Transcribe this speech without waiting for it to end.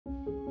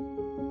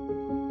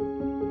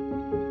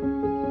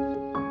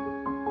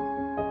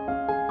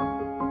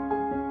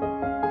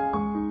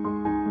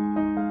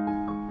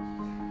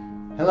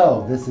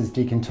Hello, this is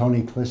Deacon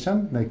Tony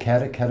Clisham, the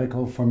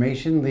Catechetical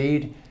Formation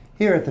Lead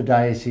here at the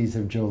Diocese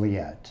of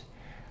Joliet.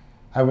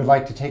 I would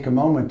like to take a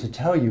moment to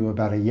tell you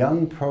about a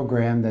young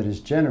program that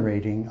is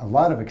generating a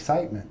lot of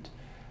excitement,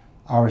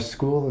 our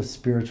School of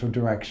Spiritual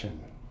Direction.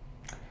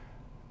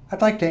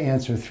 I'd like to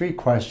answer 3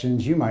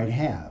 questions you might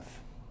have.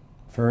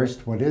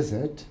 First, what is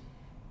it?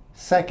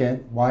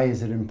 Second, why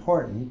is it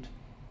important?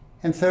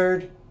 And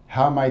third,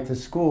 how might the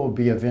school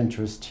be of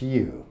interest to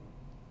you?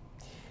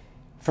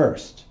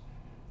 First,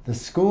 the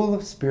School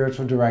of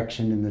Spiritual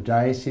Direction in the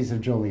Diocese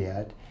of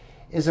Joliet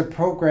is a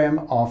program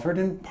offered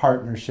in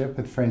partnership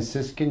with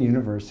Franciscan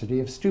University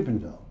of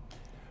Steubenville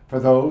for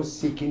those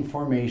seeking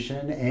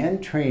formation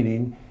and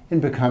training in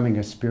becoming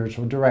a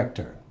spiritual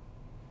director.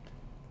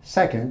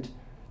 Second,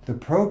 the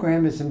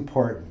program is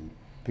important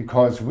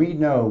because we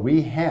know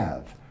we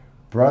have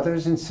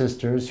brothers and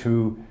sisters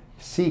who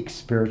seek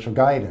spiritual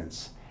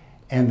guidance,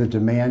 and the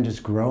demand is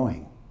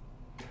growing.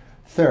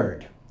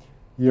 Third,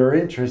 your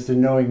interest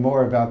in knowing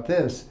more about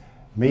this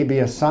may be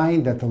a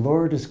sign that the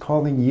Lord is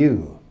calling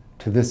you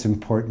to this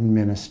important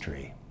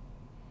ministry.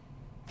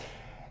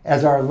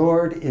 As our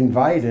Lord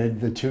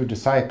invited the 2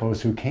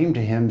 disciples who came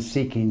to him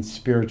seeking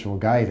spiritual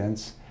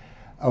guidance,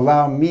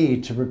 allow me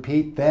to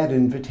repeat that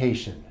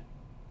invitation.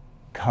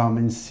 Come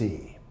and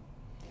see.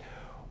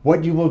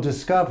 What you will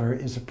discover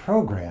is a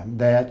program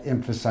that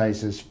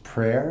emphasizes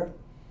prayer,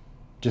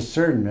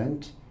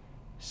 discernment,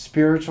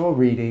 spiritual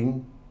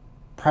reading,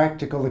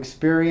 practical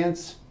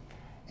experience,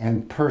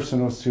 and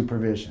personal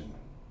supervision.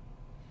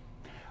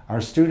 Our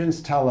students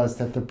tell us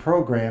that the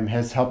program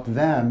has helped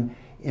them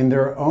in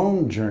their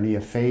own journey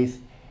of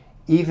faith,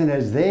 even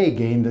as they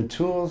gain the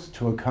tools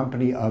to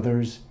accompany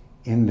others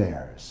in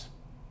theirs.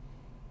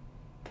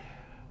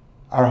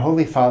 Our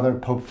Holy Father,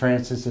 Pope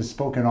Francis, has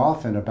spoken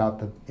often about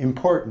the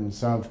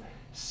importance of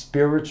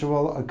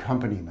spiritual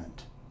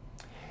accompaniment.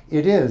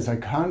 It is a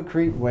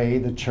concrete way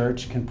the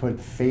Church can put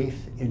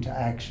faith into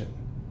action.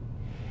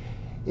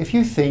 If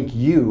you think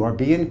you are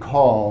being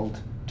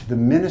called to the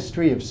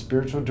ministry of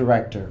spiritual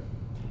director,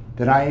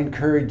 then I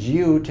encourage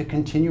you to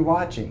continue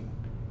watching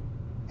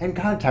and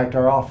contact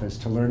our office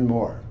to learn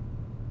more.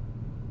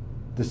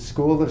 The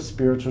School of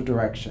Spiritual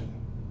Direction.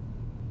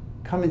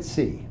 Come and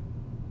see.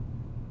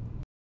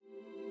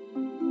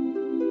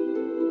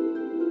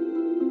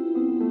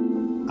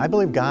 I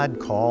believe God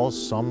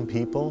calls some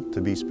people to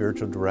be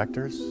spiritual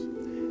directors.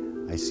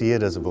 I see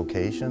it as a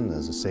vocation,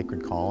 as a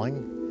sacred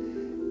calling.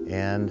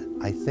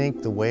 And I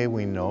think the way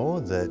we know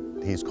that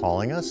He's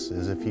calling us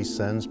is if He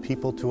sends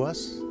people to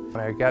us.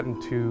 When I got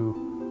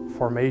into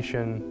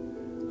formation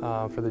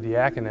for the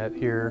diaconate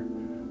here,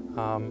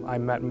 I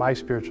met my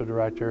spiritual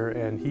director,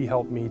 and he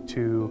helped me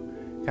to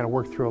kind of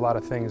work through a lot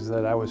of things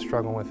that I was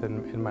struggling with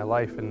in my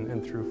life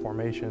and through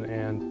formation.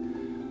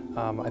 And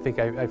I think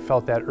I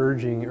felt that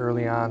urging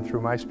early on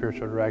through my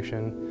spiritual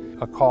direction,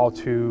 a call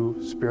to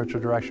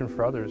spiritual direction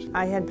for others.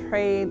 I had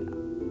prayed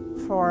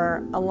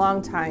for a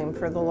long time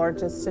for the Lord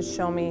just to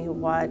show me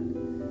what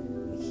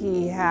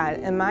He had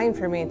in mind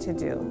for me to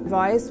do. I've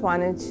always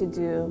wanted to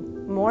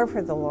do more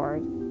for the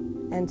Lord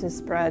and to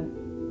spread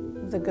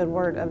the good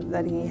word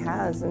that He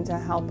has and to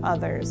help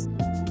others.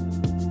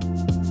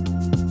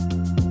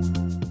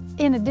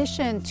 In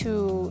addition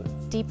to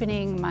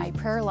deepening my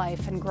prayer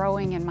life and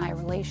growing in my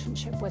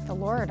relationship with the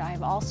Lord,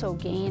 I've also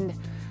gained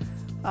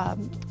a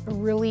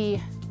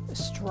really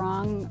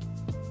strong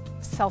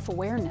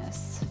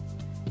self-awareness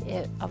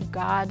of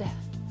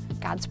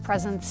God's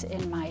presence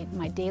in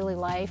my daily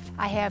life.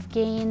 I have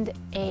gained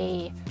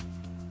a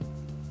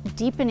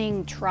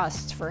deepening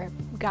trust for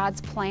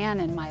God's plan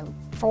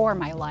for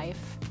my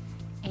life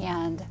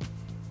and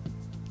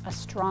a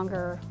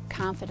stronger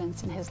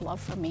confidence in His love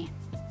for me.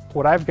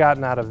 What I've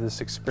gotten out of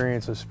this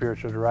experience of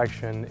spiritual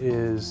direction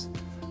is,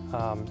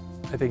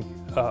 I think,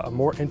 a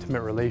more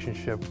intimate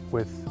relationship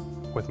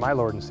with my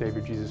Lord and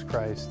Savior Jesus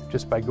Christ,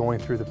 just by going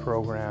through the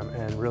program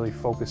and really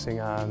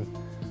focusing on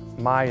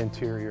my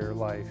interior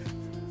life.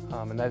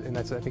 And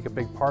that's, I think, a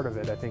big part of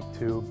it. I think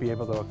to be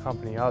able to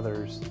accompany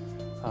others,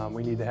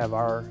 we need to have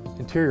our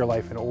interior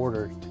life in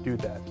order to do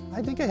that.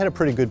 I think I had a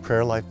pretty good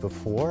prayer life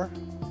before,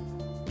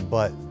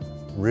 but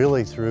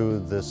really through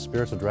this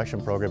spiritual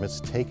direction program,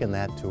 it's taken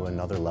that to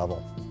another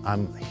level.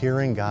 I'm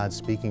hearing God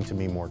speaking to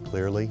me more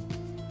clearly.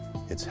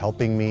 It's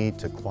helping me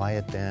to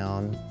quiet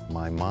down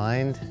my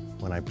mind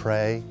when I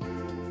pray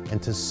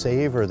and to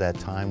savor that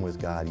time with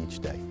God each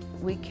day.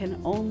 We can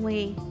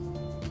only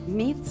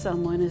meet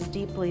someone as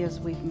deeply as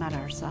we've met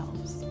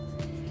ourselves.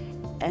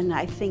 And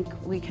I think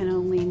we can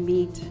only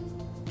meet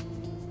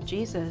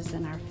Jesus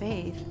and our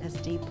faith as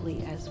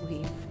deeply as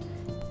we've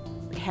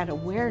had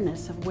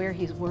awareness of where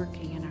He's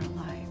working in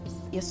our lives.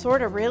 You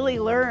sort of really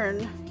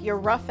learn your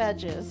rough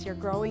edges, your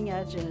growing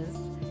edges,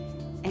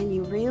 and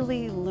you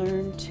really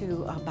learn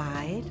to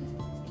abide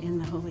in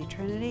the Holy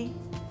Trinity,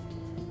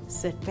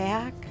 sit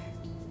back,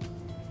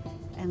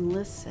 and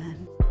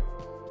listen.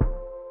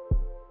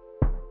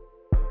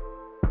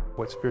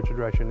 What spiritual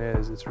direction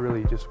is, it's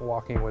really just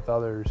walking with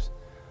others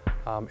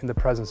in the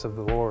presence of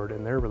the Lord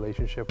and their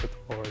relationship with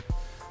the Lord.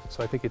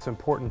 So I think it's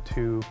important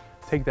to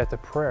take that to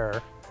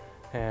prayer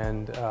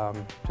and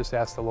just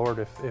ask the Lord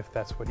if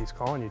that's what He's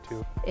calling you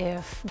to.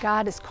 If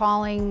God is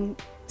calling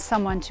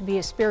someone to be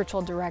a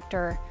spiritual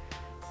director,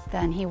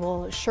 then He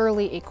will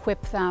surely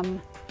equip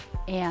them,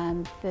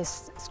 and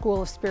this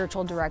School of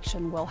Spiritual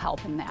Direction will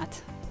help in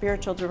that.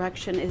 Spiritual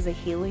direction is a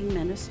healing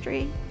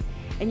ministry,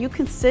 and you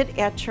can sit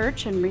at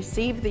church and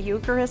receive the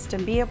Eucharist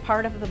and be a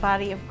part of the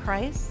body of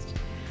Christ.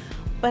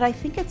 But I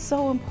think it's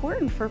so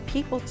important for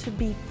people to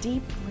be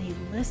deeply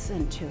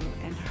listened to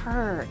and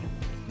heard.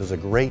 There's a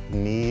great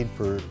need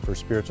for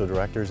spiritual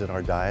directors in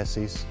our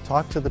diocese.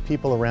 Talk to the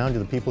people around you,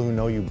 the people who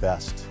know you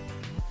best,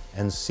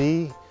 and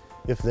see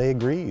if they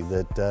agree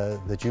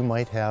that you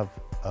might have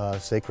a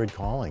sacred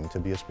calling to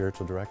be a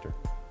spiritual director.